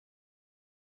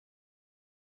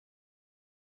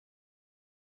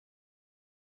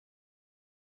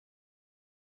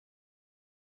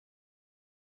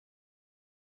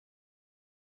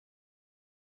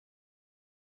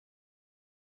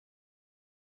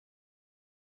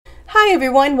Hi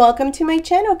everyone, welcome to my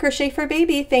channel Crochet for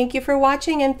Baby. Thank you for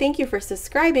watching and thank you for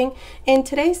subscribing. In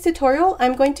today's tutorial,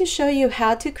 I'm going to show you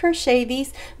how to crochet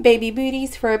these baby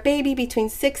booties for a baby between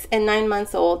 6 and 9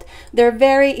 months old. They're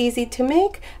very easy to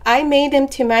make. I made them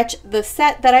to match the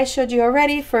set that I showed you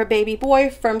already for a baby boy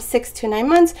from 6 to 9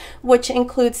 months, which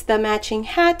includes the matching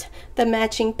hat, the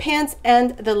matching pants,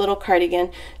 and the little cardigan.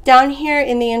 Down here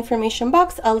in the information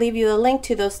box, I'll leave you the link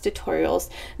to those tutorials.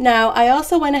 Now, I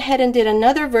also went ahead and did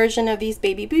another version of these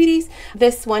baby booties.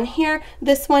 This one here,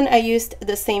 this one I used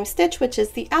the same stitch, which is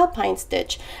the Alpine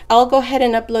stitch. I'll go ahead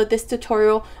and upload this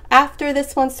tutorial after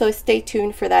this one, so stay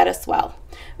tuned for that as well.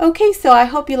 Okay, so I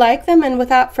hope you like them, and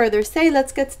without further say,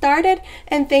 let's get started,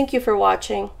 and thank you for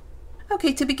watching.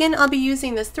 Okay, to begin, I'll be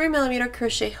using this 3mm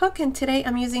crochet hook, and today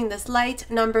I'm using this light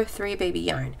number 3 baby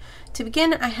yarn. To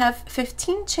begin, I have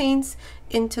 15 chains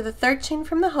into the third chain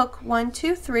from the hook. 1,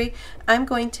 2, 3. I'm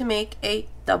going to make a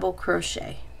double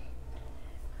crochet.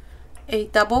 A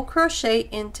double crochet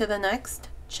into the next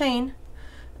chain,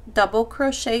 double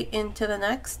crochet into the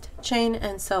next chain,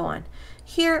 and so on.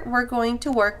 Here we're going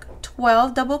to work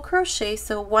 12 double crochets,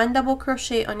 so 1 double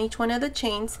crochet on each one of the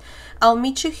chains. I'll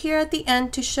meet you here at the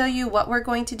end to show you what we're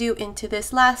going to do into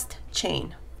this last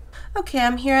chain. Okay,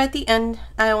 I'm here at the end.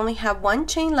 I only have 1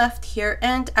 chain left here,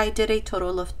 and I did a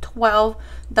total of 12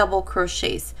 double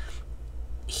crochets.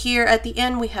 Here at the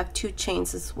end we have 2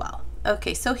 chains as well.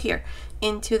 Okay, so here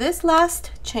into this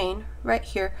last chain right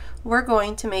here, we're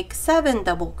going to make 7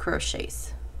 double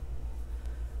crochets.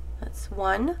 That's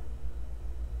 1,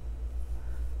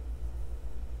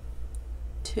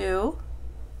 2,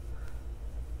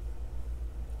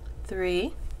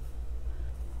 3,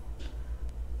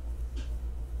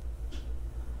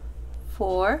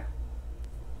 4,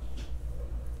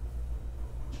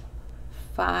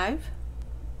 5,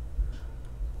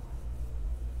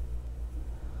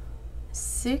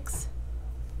 6,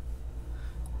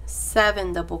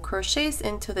 7 double crochets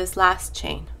into this last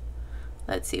chain.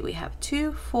 Let's see, we have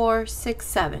 2, 4, 6,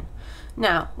 7.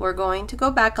 Now we're going to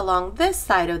go back along this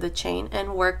side of the chain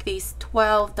and work these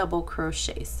 12 double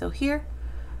crochets. So here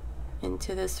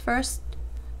into this first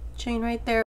chain right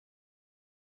there,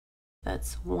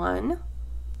 that's 1,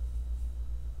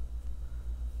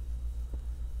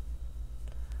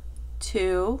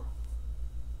 2,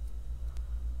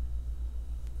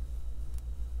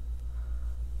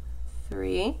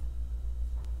 3,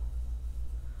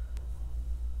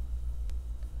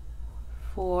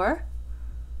 4,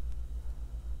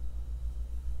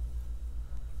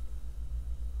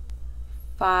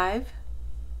 5,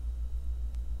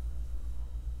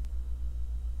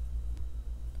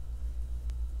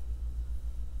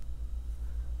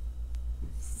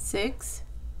 6,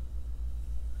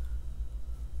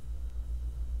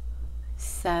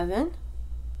 7,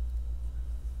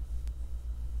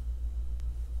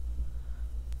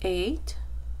 8,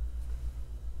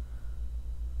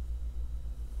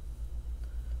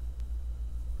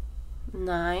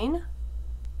 9,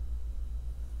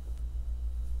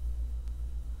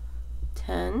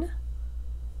 10,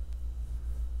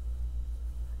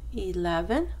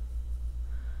 11,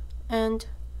 and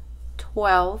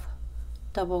 12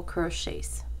 double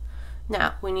crochets.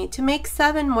 Now we need to make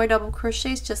 7 more double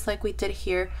crochets just like we did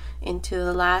here into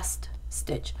the last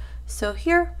stitch. So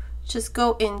here, just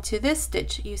go into this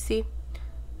stitch. You see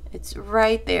it's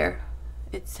right there.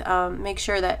 It's make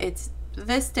sure that it's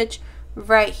this stitch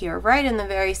right here, right in the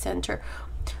very center.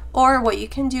 Or what you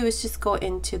can do is just go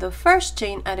into the first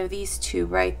chain out of these 2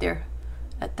 right there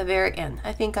at the very end.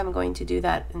 I think I'm going to do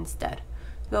that instead.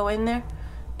 Go in there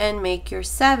and make your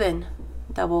 7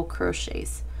 double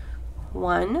crochets.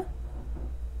 1,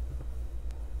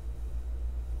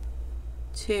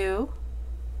 2,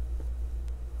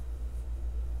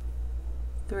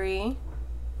 3,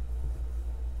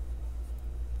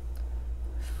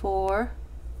 4,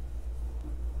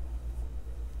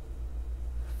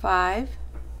 5,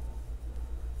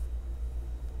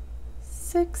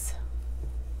 6,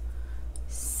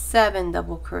 7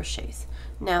 double crochets.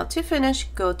 Now to finish,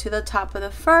 go to the top of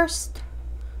the first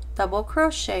double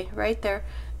crochet right there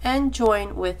and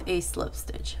join with a slip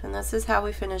stitch, and this is how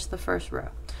we finish the first row.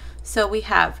 So we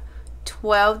have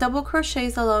 12 double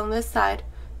crochets along this side,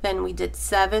 then we did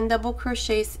 7 double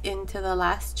crochets into the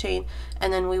last chain,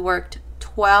 and then we worked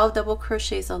 12 double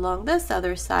crochets along this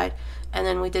other side, and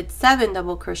then we did 7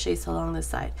 double crochets along this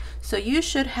side. So you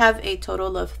should have a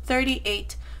total of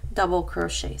 38 double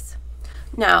crochets.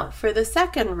 Now for the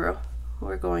second row,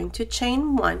 we're going to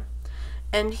chain 1,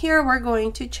 and here we're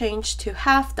going to change to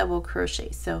half double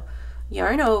crochet. So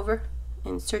yarn over,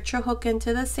 insert your hook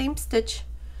into the same stitch,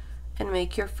 and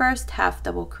make your first half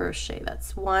double crochet.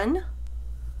 That's 1,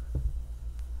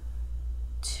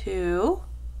 2,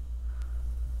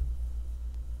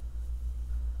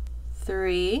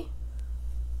 3,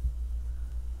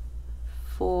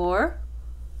 4,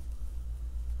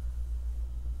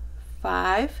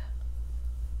 5,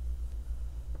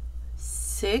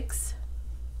 6,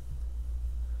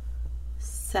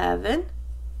 7,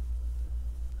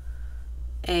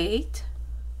 8,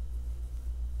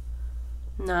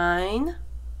 9,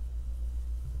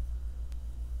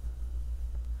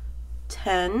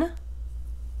 10,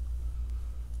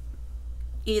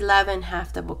 11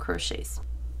 half double crochets,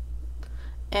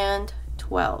 and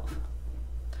 12.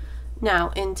 Now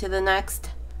into the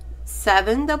next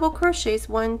 7 double crochets,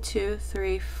 1, 2,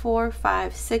 3, 4,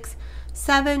 5, 6,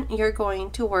 7, you're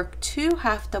going to work 2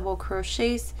 half double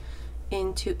crochets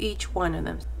into each one of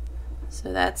them.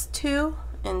 So that's 2.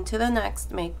 Into the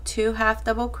next, make 2 half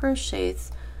double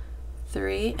crochets,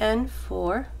 3 and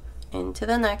 4, into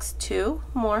the next 2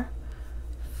 more,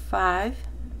 5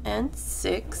 and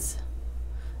 6,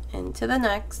 into the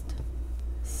next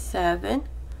 7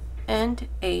 and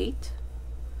 8,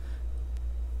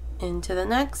 into the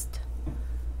next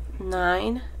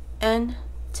 9 and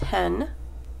 10,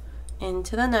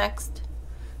 into the next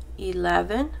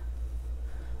 11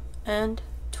 and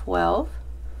 12,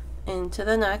 into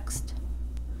the next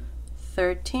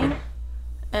 13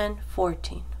 and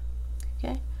 14.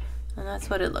 Okay, and that's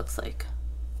what it looks like.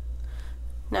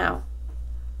 Now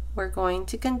we're going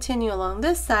to continue along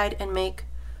this side and make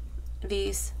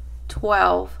these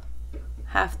 12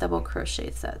 half double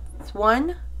crochets. That's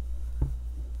 1,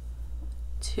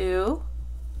 2,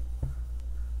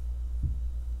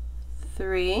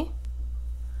 3,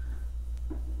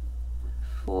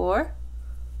 4,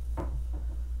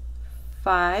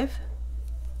 5,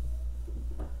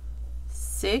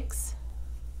 6,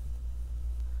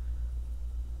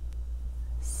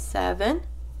 7,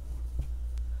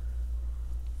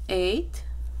 8,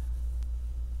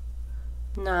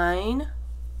 9,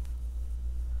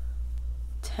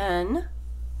 10,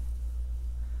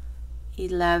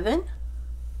 11,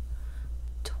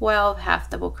 12 half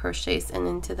double crochets, and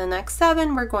into the next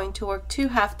 7 we're going to work 2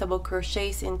 half double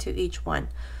crochets into each one.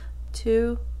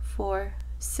 2, 4,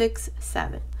 6,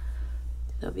 7.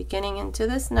 So beginning into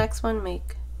this next one,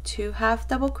 make 2 half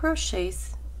double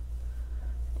crochets,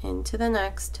 into the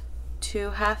next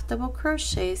 2 half double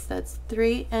crochets, that's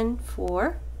 3 and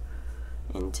 4,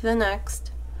 into the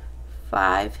next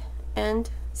 5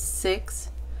 and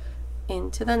 6,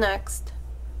 into the next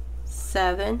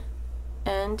 7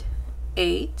 and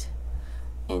 8,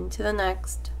 into the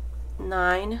next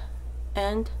 9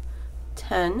 and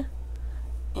 10,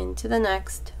 into the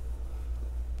next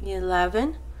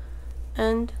 11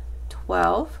 and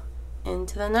 12,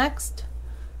 into the next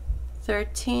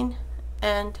 13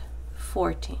 and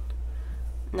 14.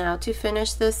 Now to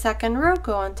finish this second row,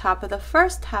 go on top of the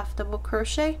first half double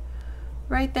crochet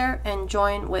right there and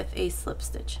join with a slip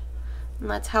stitch. And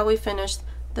that's how we finished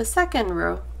the second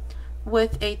row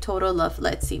with a total of,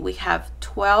 let's see, we have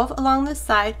 12 along this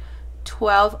side,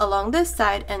 12 along this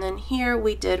side, and then here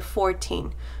we did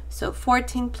 14. So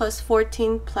 14 plus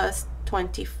 14 plus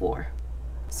 24.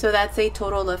 So that's a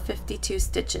total of 52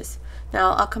 stitches.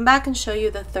 Now I'll come back and show you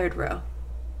the third row.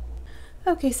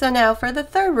 Okay, so now for the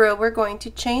third row, we're going to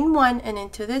chain 1 and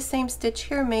into this same stitch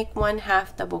here, make 1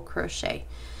 half double crochet.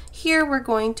 Here we're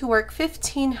going to work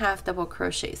 15 half double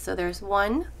crochets. So there's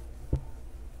 1,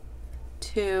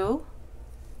 2,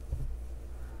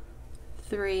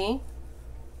 3,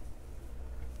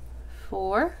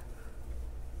 4,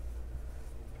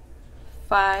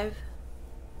 5,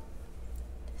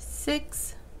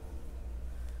 6,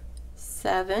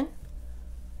 7,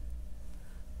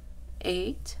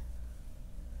 8,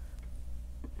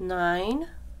 9,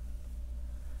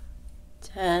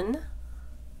 10,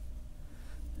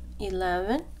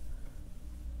 11,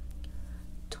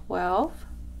 12,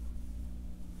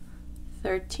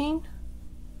 13,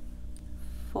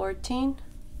 14,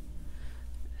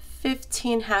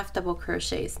 15 half double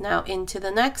crochets. Now into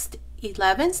the next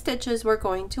 11 stitches, we're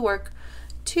going to work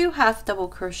 2 half double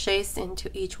crochets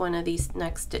into each one of these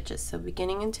next stitches. So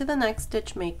beginning into the next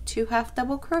stitch, make 2 half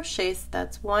double crochets.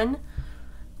 That's 1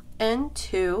 and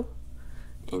 2,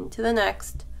 into the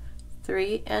next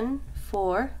 3 and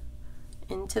 4,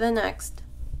 into the next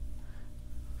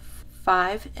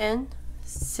 5 and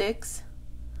 6,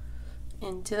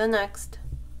 into the next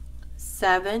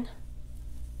 7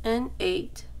 and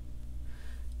 8,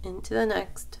 into the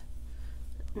next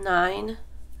 9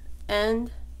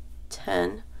 and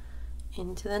 10,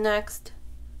 into the next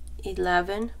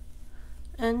 11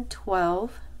 and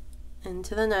 12,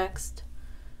 into the next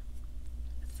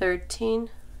 13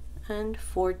 and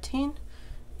 14,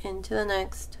 into the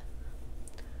next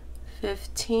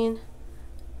 15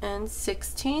 and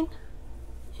 16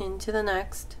 into the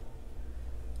next,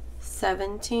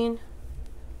 17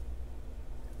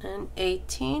 and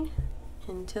 18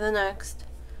 into the next,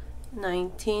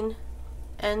 19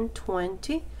 and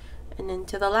 20 and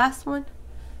into the last one,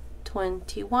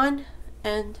 21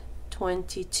 and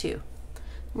 22.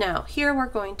 Now here we're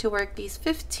going to work these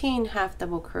 15 half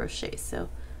double crochets. So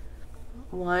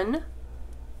 1,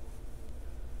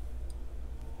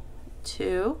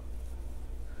 2,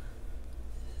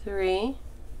 3,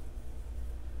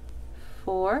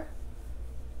 4,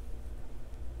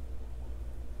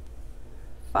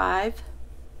 5,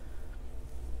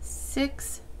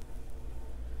 6,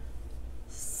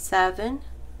 7,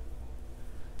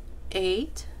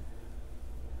 8,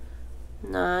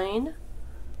 9,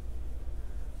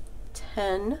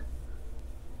 10,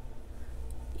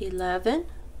 11,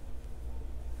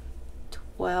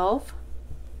 12,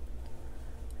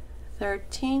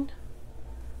 13,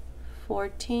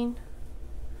 14,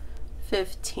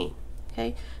 15.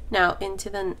 Okay, now into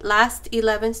the last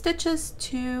 11 stitches,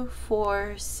 2,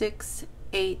 4, 6,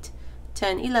 8,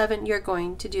 10, 11, you're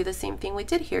going to do the same thing we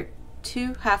did here,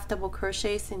 2 half double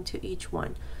crochets into each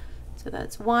one. So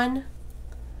that's 1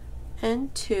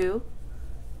 and 2,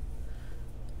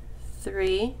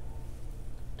 3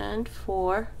 and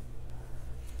 4,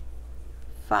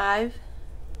 5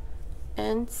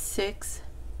 and 6,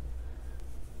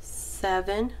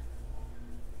 7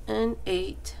 and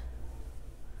 8,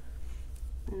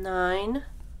 9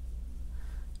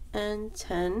 and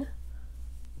 10,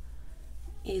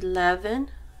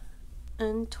 11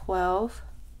 and 12,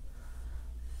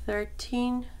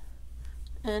 13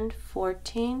 and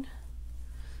 14,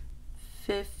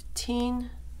 15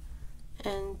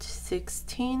 and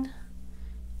 16,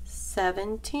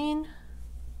 17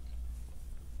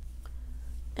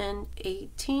 and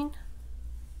 18,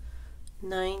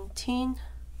 19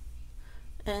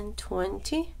 and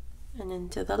 20 and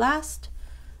into the last,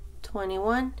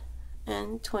 21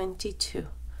 and 22.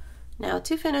 Now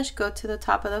to finish, go to the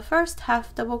top of the first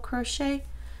half double crochet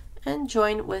and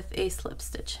join with a slip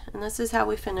stitch, and this is how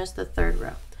we finish the third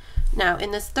row. Now in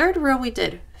this third row we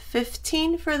did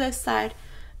 15 for this side,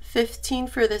 15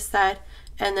 for this side,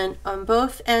 and then on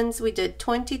both ends we did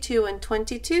 22 and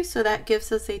 22, so that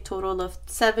gives us a total of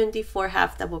 74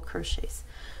 half double crochets.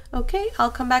 Okay,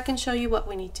 I'll come back and show you what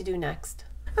we need to do next.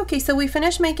 Okay, so we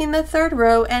finished making the third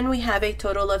row and we have a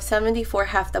total of 74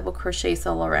 half double crochets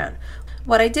all around.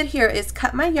 What I did here is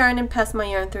cut my yarn and pass my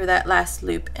yarn through that last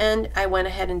loop, and I went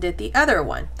ahead and did the other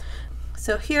one.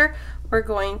 So here we're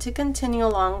going to continue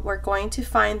along. We're going to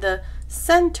find the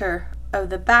center of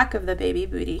the back of the baby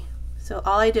booty. So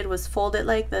all I did was fold it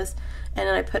like this, and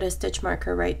then I put a stitch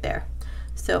marker right there.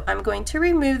 So I'm going to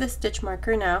remove the stitch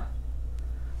marker now,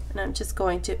 and I'm just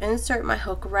going to insert my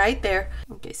hook right there.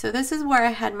 Okay, so this is where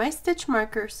I had my stitch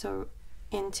marker. So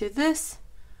into this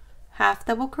half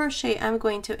double crochet, I'm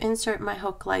going to insert my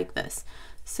hook like this.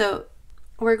 So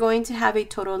we're going to have a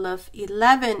total of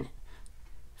 11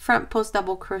 front post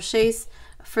double crochets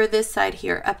for this side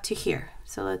here up to here.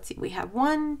 So let's see, we have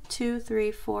 1, 2,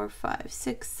 3, 4, 5,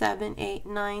 6, 7, 8,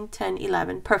 9, 10,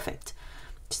 11. Perfect.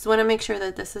 Just want to make sure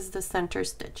that this is the center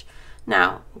stitch.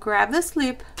 Now grab this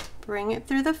loop, bring it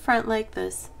through the front like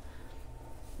this,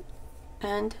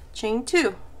 and chain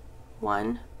 2.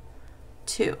 1,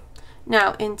 2.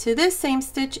 Now into this same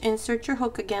stitch, insert your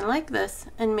hook again like this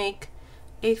and make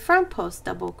a front post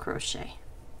double crochet.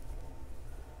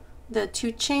 The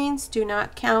 2 chains do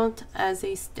not count as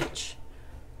a stitch.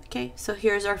 Okay, so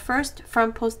here's our first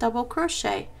front post double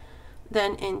crochet.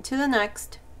 Then into the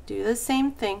next, do the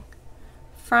same thing,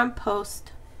 front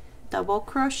post double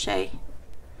crochet,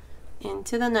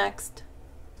 into the next,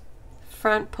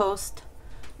 front post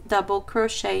double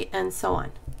crochet, and so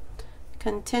on.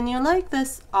 Continue like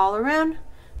this all around,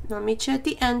 and I'll meet you at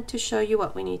the end to show you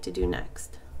what we need to do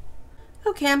next.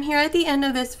 Okay, I'm here at the end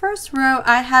of this first row.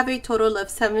 I have a total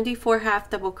of 74 half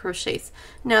double crochets.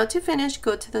 Now to finish,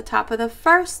 go to the top of the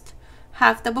first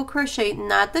half double crochet,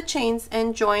 not the chains,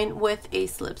 and join with a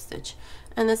slip stitch.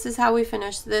 And this is how we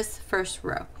finish this first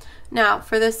row. Now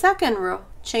for the second row,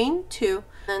 chain 2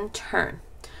 and turn.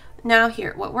 Now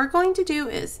here, what we're going to do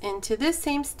is into this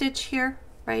same stitch here,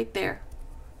 right there,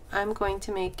 I'm going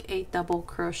to make a double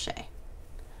crochet.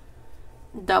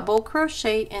 Double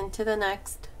crochet into the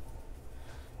next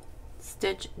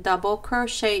stitch, double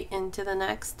crochet into the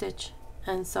next stitch,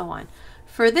 and so on.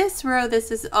 For this row,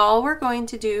 this is all we're going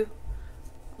to do,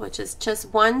 which is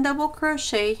just 1 double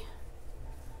crochet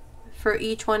for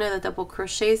each one of the double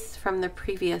crochets from the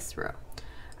previous row.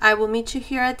 I will meet you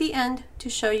here at the end to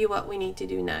show you what we need to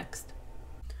do next.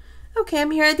 Okay,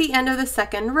 I'm here at the end of the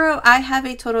second row. I have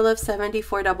a total of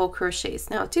 74 double crochets.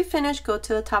 Now to finish, go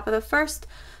to the top of the first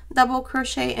double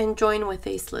crochet and join with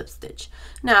a slip stitch.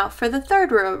 Now for the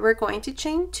third row, we're going to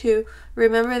chain 2.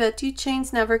 Remember that 2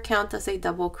 chains never count as a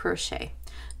double crochet.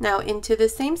 Now into the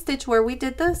same stitch where we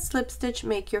did the slip stitch,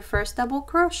 make your first double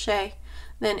crochet,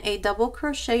 then a double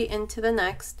crochet into the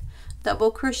next, double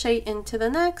crochet into the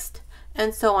next,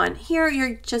 and so on. Here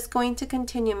you're just going to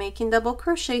continue making double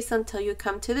crochets until you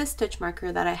come to this stitch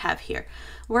marker that I have here.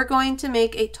 We're going to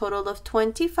make a total of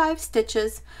 25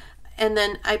 stitches, and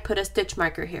then I put a stitch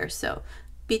marker here. So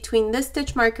between this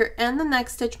stitch marker and the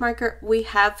next stitch marker, we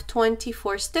have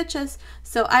 24 stitches.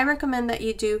 So I recommend that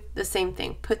you do the same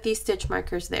thing. Put these stitch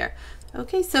markers there.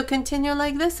 Okay, so continue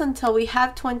like this until we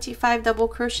have 25 double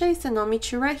crochets, and I'll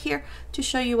meet you right here to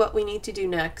show you what we need to do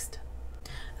next.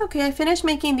 Okay, I finished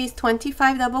making these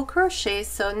 25 double crochets,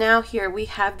 so now here we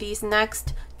have these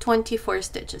next 24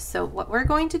 stitches. So what we're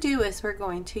going to do is we're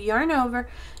going to yarn over,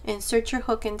 insert your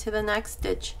hook into the next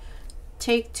stitch,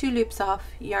 take 2 loops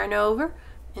off, yarn over,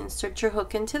 insert your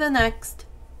hook into the next,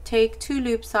 take 2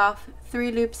 loops off,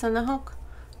 3 loops on the hook,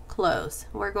 close.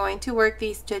 We're going to work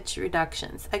these stitch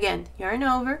reductions. Again, yarn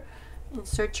over,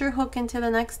 insert your hook into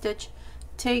the next stitch,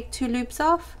 take 2 loops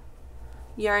off,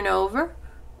 yarn over,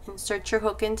 insert your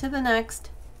hook into the next,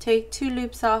 take 2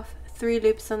 loops off, 3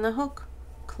 loops on the hook,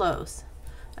 close.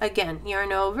 Again,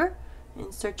 yarn over,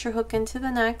 insert your hook into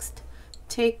the next,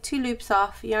 take 2 loops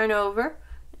off, yarn over,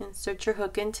 insert your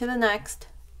hook into the next,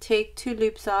 take 2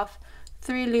 loops off,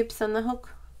 3 loops on the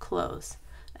hook, close.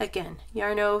 Again,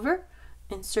 yarn over,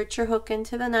 insert your hook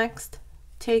into the next,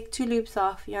 take 2 loops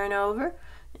off, yarn over,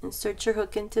 insert your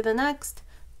hook into the next,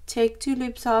 take 2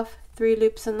 loops off, 3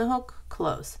 loops on the hook,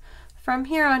 close. From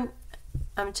here on,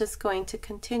 I'm just going to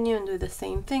continue and do the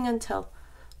same thing until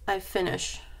I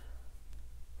finish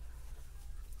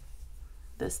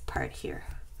this part here.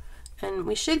 And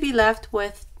we should be left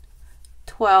with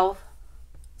 12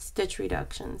 stitch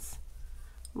reductions,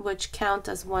 which count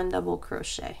as 1 double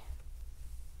crochet.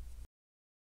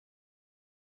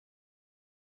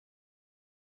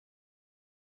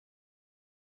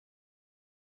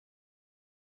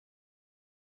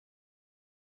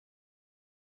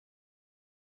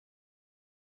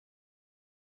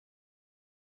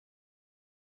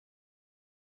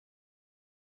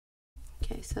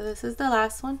 Okay, so this is the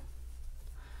last one.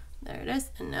 There it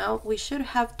is. And now we should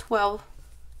have 12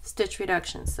 stitch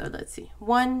reductions. So let's see.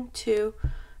 1, 2,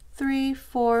 3,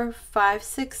 4, 5,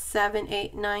 6, 7,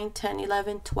 8, 9, 10,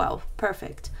 11, 12.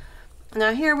 Perfect.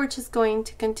 Now here we're just going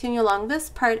to continue along this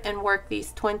part and work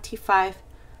these 25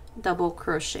 double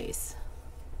crochets.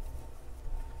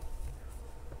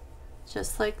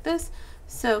 Just like this.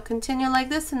 So continue like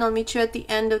this, and I'll meet you at the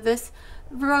end of this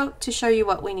row to show you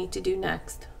what we need to do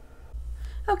next.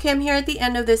 Okay, I'm here at the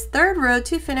end of this third row.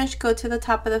 To finish, go to the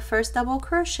top of the first double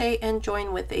crochet and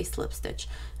join with a slip stitch.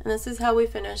 And this is how we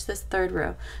finish this third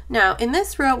row. Now, in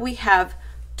this row, we have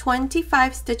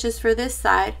 25 stitches for this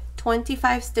side,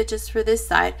 25 stitches for this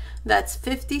side. That's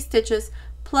 50 stitches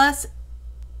plus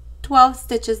 12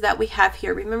 stitches that we have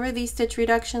here. Remember, these stitch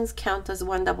reductions count as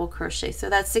 1 double crochet.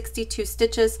 So that's 62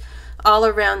 stitches all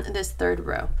around this third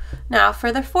row. Now,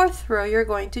 for the fourth row, you're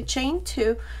going to chain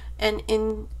 2, and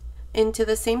into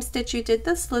the same stitch you did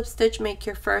the slip stitch, make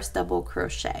your first double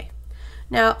crochet.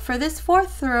 Now for this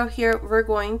fourth row here, we're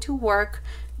going to work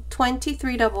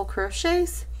 23 double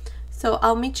crochets. So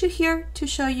I'll meet you here to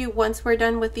show you once we're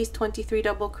done with these 23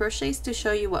 double crochets to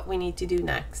show you what we need to do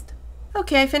next.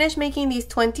 Okay, I finished making these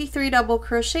 23 double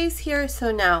crochets here.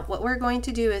 So now what we're going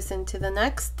to do is into the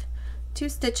next 2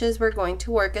 stitches, we're going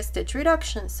to work a stitch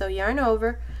reduction. So yarn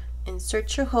over,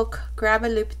 insert your hook, grab a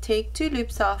loop, take 2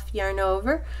 loops off, yarn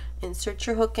over, insert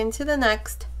your hook into the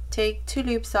next, take 2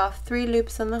 loops off, 3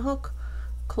 loops on the hook,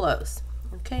 close.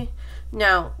 Okay,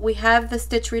 now we have the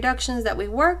stitch reductions that we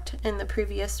worked in the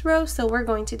previous row, so we're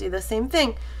going to do the same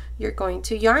thing. You're going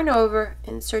to yarn over,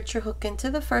 insert your hook into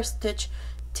the first stitch,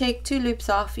 take 2 loops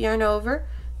off, yarn over,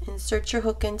 insert your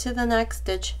hook into the next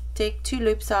stitch, take 2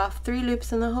 loops off, 3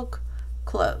 loops on the hook,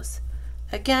 close.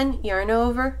 Again, yarn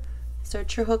over,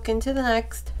 insert your hook into the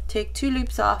next, take 2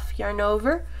 loops off, yarn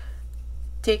over,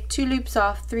 take 2 loops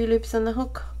off, 3 loops on the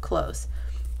hook, close.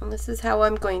 And this is how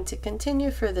I'm going to continue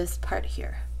for this part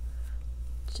here.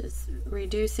 Just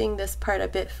reducing this part a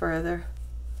bit further.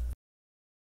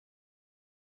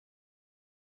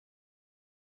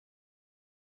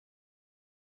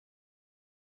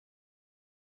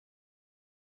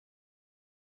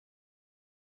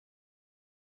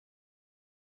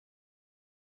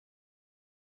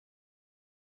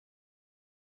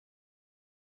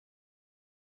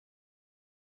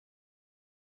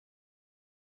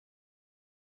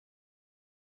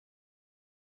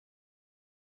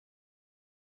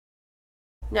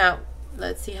 Now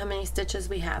let's see how many stitches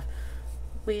we have.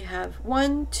 We have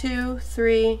 1, 2,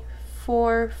 3,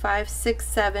 4, 5, 6,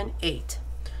 7, 8.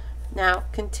 Now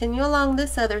continue along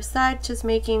this other side, just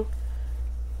making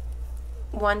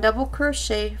 1 double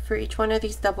crochet for each one of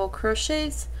these double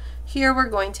crochets. Here we're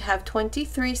going to have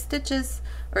 23 stitches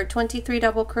or 23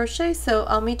 double crochets, so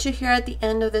I'll meet you here at the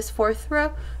end of this 4th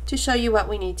row to show you what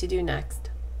we need to do next.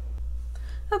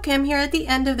 Okay, I'm here at the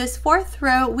end of this 4th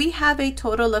row. We have a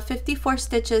total of 54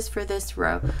 stitches for this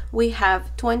row. We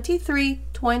have 23,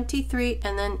 23,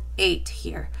 and then 8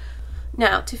 here.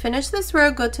 Now to finish this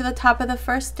row, go to the top of the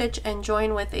 1st stitch and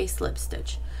join with a slip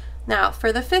stitch. Now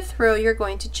for the 5th row, you're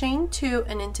going to chain 2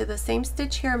 and into the same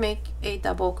stitch here make a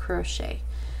double crochet.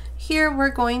 Here we're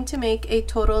going to make a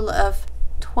total of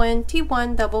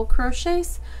 21 double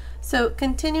crochets. So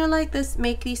continue like this,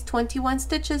 make these 21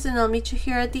 stitches, and I'll meet you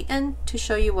here at the end to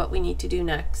show you what we need to do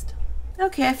next.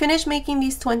 Okay, I finished making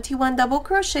these 21 double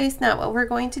crochets. Now what we're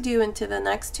going to do into the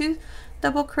next 2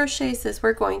 double crochets is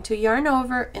we're going to yarn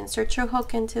over, insert your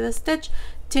hook into the stitch,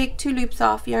 take 2 loops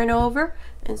off, yarn over,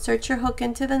 insert your hook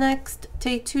into the next,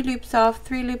 take 2 loops off,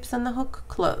 3 loops on the hook,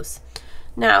 close.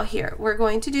 Now here we're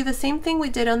going to do the same thing we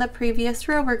did on the previous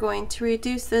row. We're going to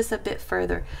reduce this a bit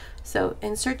further. So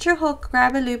insert your hook,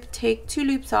 grab a loop, take 2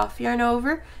 loops off, yarn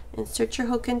over, insert your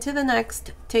hook into the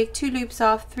next, take 2 loops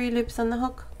off, 3 loops on the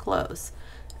hook, close.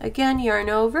 Again, yarn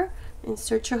over,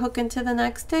 insert your hook into the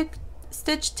next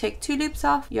stitch, take 2 loops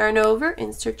off, yarn over,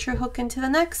 insert your hook into the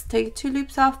next, take 2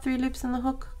 loops off, 3 loops on the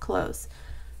hook, close.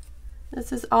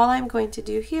 This is all I'm going to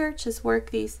do here, just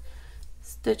work these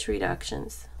stitch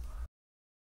reductions.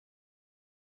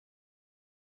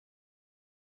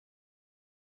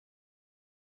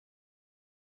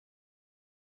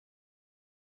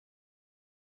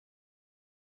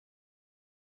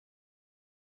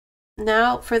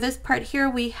 Now for this part here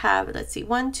we have, let's see,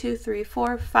 1, 2, 3,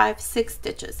 4, 5, 6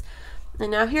 stitches. And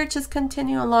now here just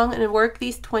continue along and work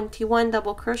these 21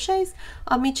 double crochets.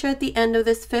 I'll meet you at the end of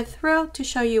this 5th row to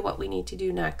show you what we need to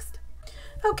do next.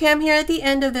 Okay, I'm here at the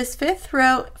end of this 5th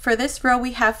row. For this row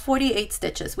we have 48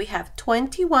 stitches. We have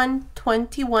 21,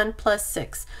 21 plus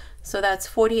 6. So that's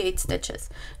 48 stitches.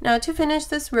 Now to finish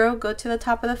this row, go to the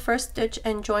top of the 1st stitch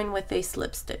and join with a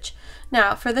slip stitch.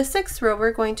 Now for the 6th row,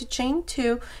 we're going to chain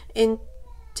 2 into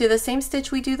the same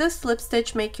stitch we do the slip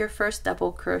stitch, make your first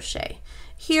double crochet.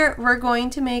 Here we're going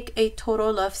to make a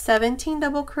total of 17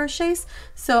 double crochets.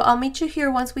 So I'll meet you here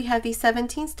once we have these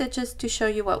 17 stitches to show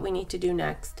you what we need to do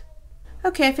next.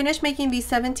 Okay, I finished making these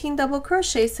 17 double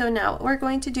crochets, so now what we're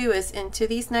going to do is into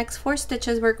these next 4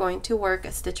 stitches we're going to work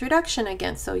a stitch reduction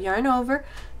again. So yarn over,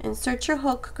 insert your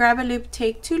hook, grab a loop,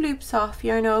 take 2 loops off,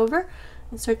 yarn over,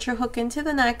 insert your hook into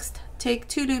the next, take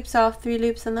 2 loops off, 3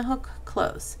 loops on the hook,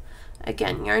 close.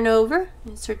 Again, yarn over,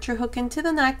 insert your hook into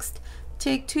the next,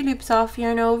 take 2 loops off,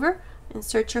 yarn over,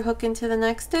 insert your hook into the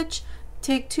next stitch,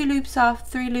 take 2 loops off,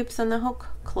 3 loops on the hook,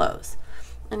 close.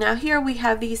 And now here we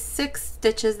have these 6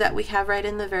 stitches that we have right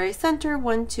in the very center,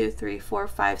 1, 2, 3, 4,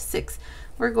 5, 6.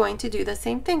 We're going to do the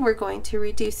same thing. We're going to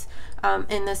reduce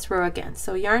in this row again.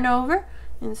 So yarn over,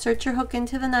 insert your hook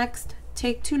into the next,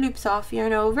 take 2 loops off,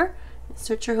 yarn over,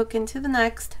 insert your hook into the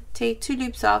next, take 2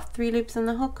 loops off, 3 loops on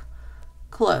the hook,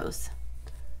 close.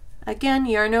 Again,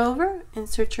 yarn over,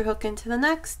 insert your hook into the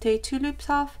next, take 2 loops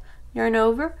off, yarn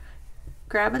over,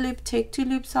 grab a loop, take 2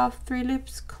 loops off, 3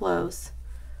 loops, close.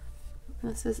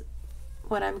 This is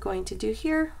what I'm going to do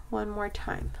here one more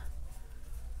time.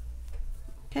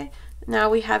 Okay, now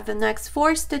we have the next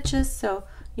 4 stitches, so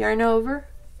yarn over,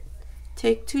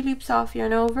 take 2 loops off,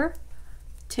 yarn over,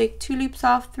 take 2 loops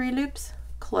off, 3 loops,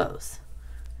 close.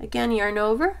 Again, yarn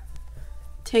over,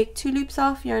 take 2 loops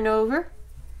off, yarn over,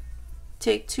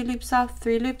 take 2 loops off,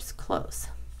 3 loops, close.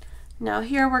 Now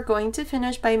here we're going to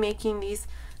finish by making these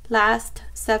last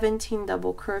 17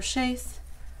 double crochets.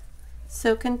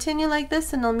 So continue like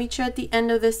this and I'll meet you at the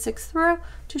end of this 6th row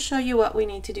to show you what we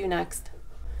need to do next.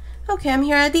 Okay, I'm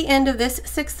here at the end of this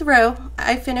 6th row.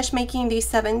 I finished making these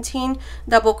 17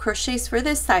 double crochets for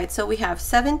this side. So we have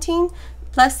 17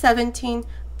 plus 17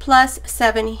 plus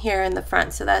 7 here in the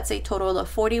front. So that's a total of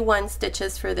 41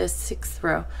 stitches for this 6th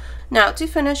row. Now to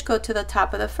finish, go to the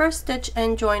top of the 1st stitch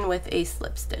and join with a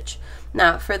slip stitch.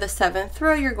 Now for the 7th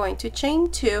row, you're going to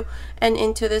chain 2 and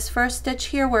into this 1st stitch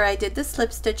here where I did the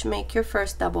slip stitch, make your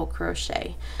first double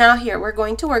crochet. Now here we're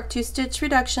going to work 2 stitch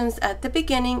reductions at the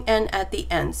beginning and at the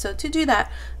end. So to do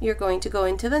that, you're going to go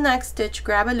into the next stitch,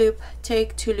 grab a loop,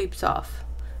 take 2 loops off,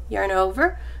 yarn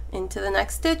over, into the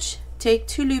next stitch, take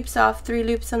 2 loops off, 3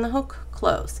 loops on the hook,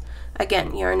 close.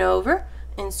 Again, yarn over,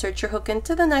 insert your hook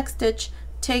into the next stitch,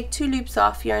 take 2 loops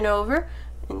off, yarn over,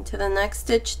 into the next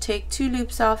stitch, take 2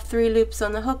 loops off, 3 loops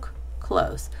on the hook,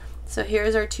 close. So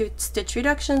here's our 2 stitch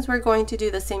reductions. We're going to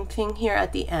do the same thing here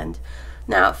at the end.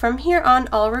 Now from here on,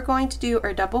 all we're going to do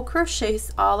are double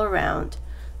crochets all around.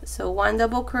 So 1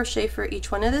 double crochet for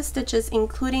each one of the stitches,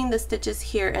 including the stitches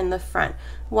here in the front.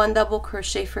 1 double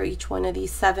crochet for each one of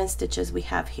these 7 stitches we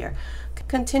have here.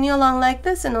 Continue along like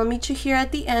this, and I'll meet you here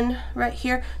at the end right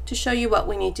here to show you what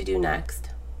we need to do next.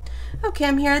 Okay,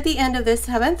 I'm here at the end of this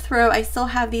 7th row. I still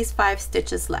have these 5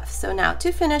 stitches left. So now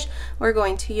to finish, we're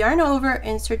going to yarn over,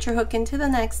 insert your hook into the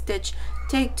next stitch,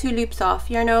 take 2 loops off,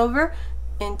 yarn over,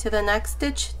 into the next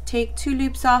stitch, take 2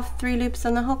 loops off, 3 loops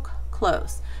on the hook,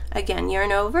 close. Again,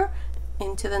 yarn over,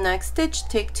 into the next stitch,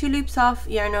 take 2 loops off,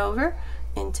 yarn over,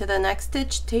 into the next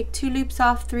stitch, take 2 loops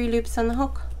off, 3 loops on the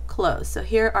hook, close. So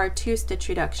here are 2 stitch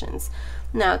reductions.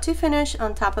 Now to finish,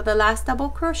 on top of the last double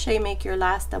crochet, make your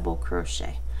last double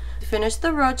crochet. To finish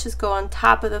the row, just go on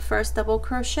top of the first double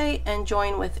crochet and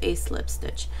join with a slip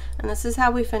stitch. And this is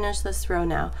how we finish this row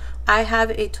now. I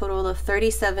have a total of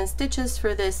 37 stitches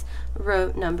for this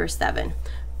row number 7.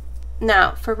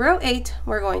 Now for row 8,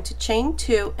 we're going to chain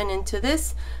 2, and into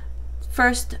this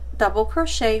first double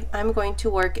crochet, I'm going to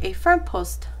work a front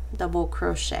post double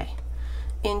crochet.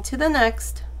 Into the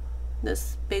next,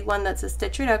 this big one that's a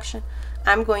stitch reduction,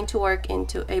 I'm going to work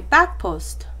into a back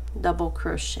post double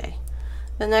crochet.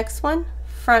 The next one,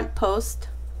 front post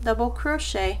double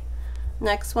crochet.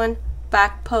 Next one,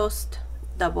 back post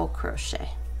double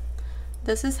crochet.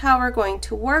 This is how we're going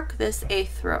to work this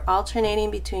 8th row, alternating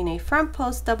between a front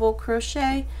post double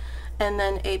crochet and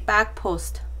then a back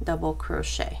post double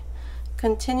crochet.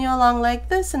 Continue along like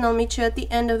this, and I'll meet you at the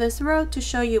end of this row to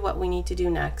show you what we need to do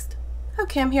next.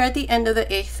 Okay, I'm here at the end of the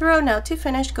 8th row. Now to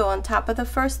finish, go on top of the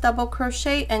first double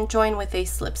crochet and join with a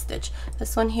slip stitch.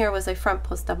 This one here was a front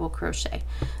post double crochet.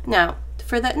 Now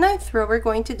for that 9th row, we're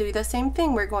going to do the same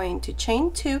thing. We're going to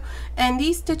chain 2, and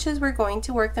these stitches, we're going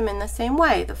to work them in the same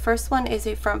way. The first one is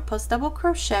a front post double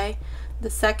crochet, the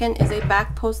second is a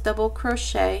back post double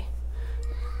crochet,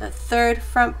 the third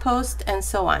front post, and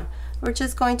so on. We're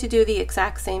just going to do the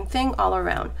exact same thing all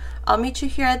around. I'll meet you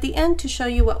here at the end to show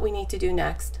you what we need to do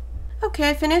next.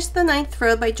 Okay, I finished the 9th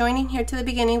row by joining here to the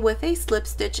beginning with a slip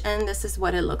stitch, and this is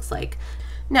what it looks like.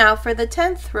 Now for the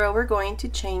 10th row, we're going to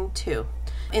chain 2.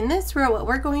 In this row, what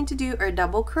we're going to do are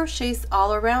double crochets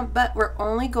all around, but we're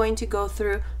only going to go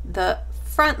through the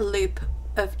front loop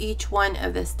of each one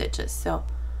of the stitches. So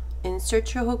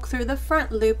insert your hook through the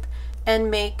front loop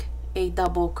and make a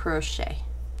double crochet.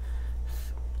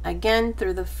 Again,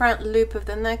 through the front loop of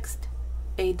the next,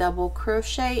 a double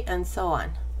crochet, and so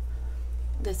on.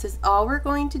 This is all we're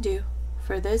going to do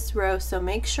for this row, so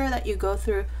make sure that you go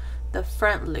through the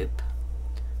front loop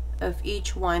of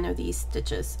each one of these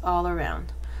stitches all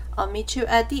around. I'll meet you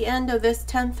at the end of this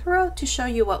 10th row to show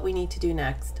you what we need to do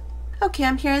next. Okay,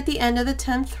 I'm here at the end of the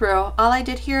 10th row. All I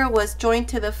did here was join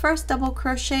to the first double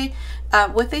crochet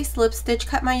with a slip stitch,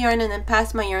 cut my yarn, and then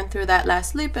pass my yarn through that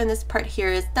last loop, and this part here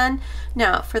is done.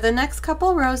 Now for the next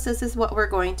couple rows, this is what we're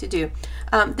going to do.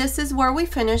 This is where we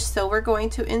finish, so we're going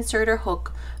to insert our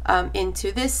hook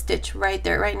into this stitch right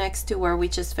there, right next to where we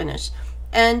just finished.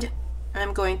 And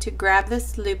I'm going to grab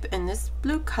this loop in this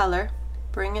blue color,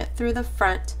 bring it through the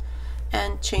front,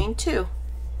 and chain 2.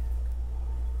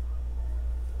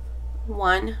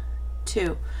 1,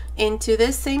 2. Into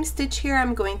this same stitch here,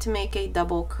 I'm going to make a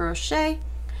double crochet.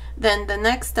 Then the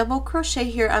next double crochet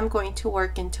here, I'm going to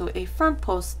work into a front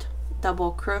post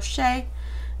double crochet.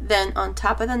 Then on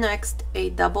top of the next, a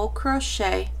double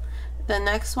crochet. The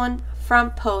next one,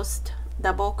 front post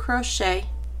double crochet.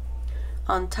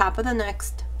 On top of the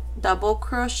next, double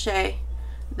crochet,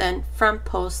 then front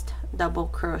post double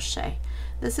crochet.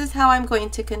 This is how I'm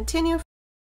going to continue.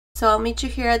 So I'll meet you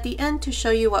here at the end to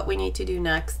show you what we need to do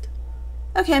next.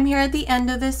 Okay, I'm here at the end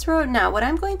of this row. Now what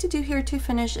I'm going to do here to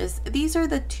finish is, these are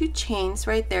the 2 chains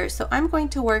right there, so I'm going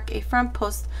to work a front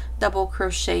post double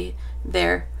crochet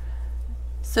there,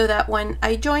 so that when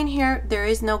I join here, there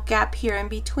is no gap here in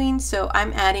between, so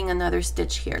I'm adding another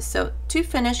stitch here. So to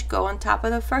finish, go on top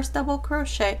of the first double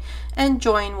crochet and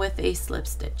join with a slip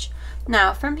stitch.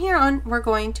 Now from here on, we're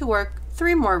going to work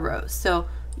 3 more rows. So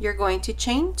you're going to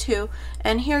chain 2,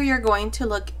 and here you're going to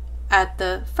look at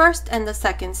the first and the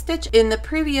second stitch. In the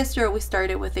previous row, we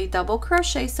started with a double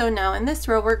crochet, so now in this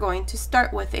row, we're going to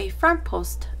start with a front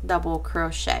post double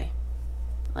crochet,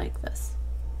 like this.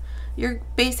 You're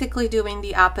basically doing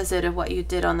the opposite of what you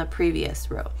did on the previous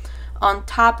row. On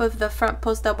top of the front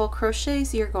post double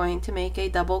crochets, you're going to make a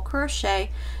double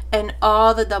crochet, and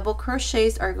all the double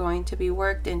crochets are going to be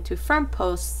worked into front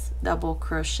posts double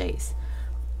crochets.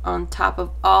 on top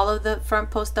of all of the front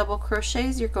post double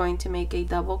crochets, you're going to make a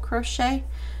double crochet,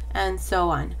 and so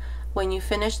on. When you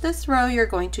finish this row, you're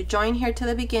going to join here to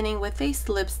the beginning with a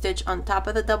slip stitch on top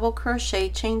of the double crochet,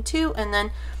 chain 2, and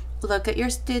then look at your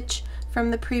stitch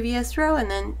from the previous row and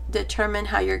then determine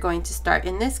how you're going to start.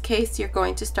 In this case, you're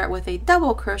going to start with a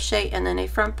double crochet and then a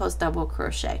front post double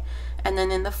crochet. And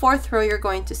then in the 4th row, you're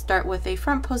going to start with a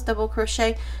front post double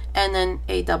crochet and then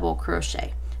a double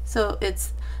crochet. So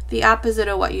it's the opposite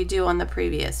of what you do on the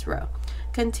previous row.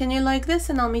 Continue like this,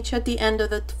 and I'll meet you at the end of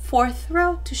the 4th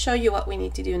row to show you what we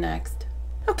need to do next.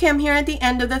 Okay, I'm here at the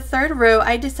end of the 3rd row.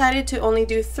 I decided to only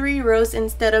do 3 rows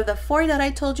instead of the 4 that I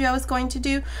told you I was going to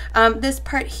do. This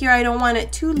part here, I don't want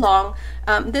it too long.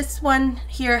 This one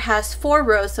here has 4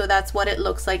 rows, so that's what it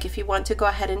looks like. If you want to go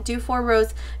ahead and do 4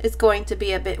 rows, it's going to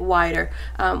be a bit wider,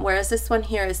 whereas this one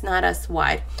here is not as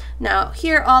wide. Now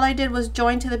here, all I did was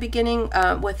join to the beginning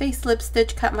with a slip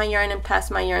stitch, cut my yarn, and pass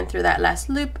my yarn through that last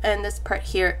loop, and this part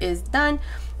here is done.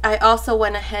 I also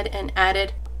went ahead and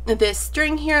added this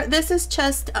string here. This is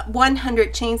just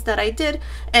 100 chains that I did,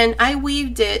 and I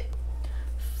weaved it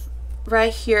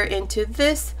right here into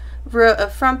this row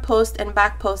of front post and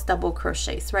back post double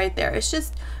crochets right there. It's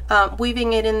just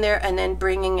weaving it in there and then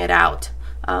bringing it out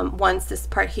once this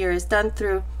part here is done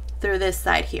through this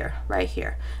side here, right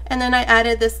here. And then I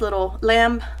added this little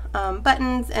lamb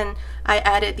buttons, and I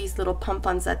added these little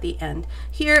pom-poms at the end.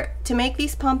 Here, to make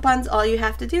these pom-poms, all you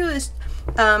have to do is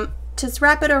just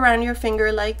wrap it around your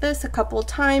finger like this a couple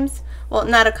times. Well,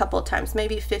 not a couple times,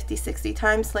 maybe 50-60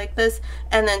 times like this,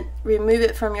 and then remove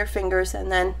it from your fingers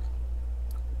and then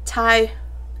tie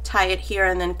it here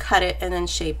and then cut it and then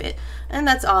shape it. And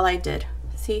that's all I did.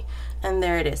 See? And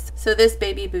there it is. So this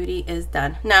baby booty is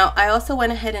done. Now I also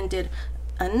went ahead and did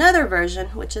another version,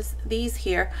 which is these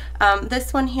here.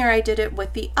 This one here, I did it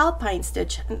with the Alpine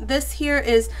stitch. This here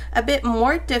is a bit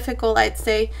more difficult, I'd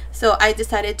say, so I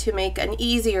decided to make an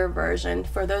easier version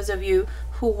for those of you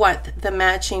who want the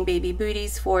matching baby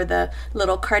booties for the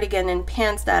little cardigan and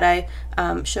pants that I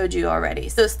showed you already.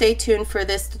 So stay tuned for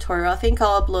this tutorial. I think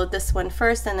I'll upload this one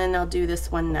first and then I'll do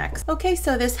this one next. Okay,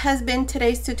 so this has been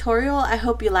today's tutorial. I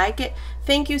hope you like it.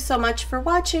 Thank you so much for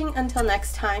watching. Until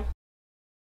next time.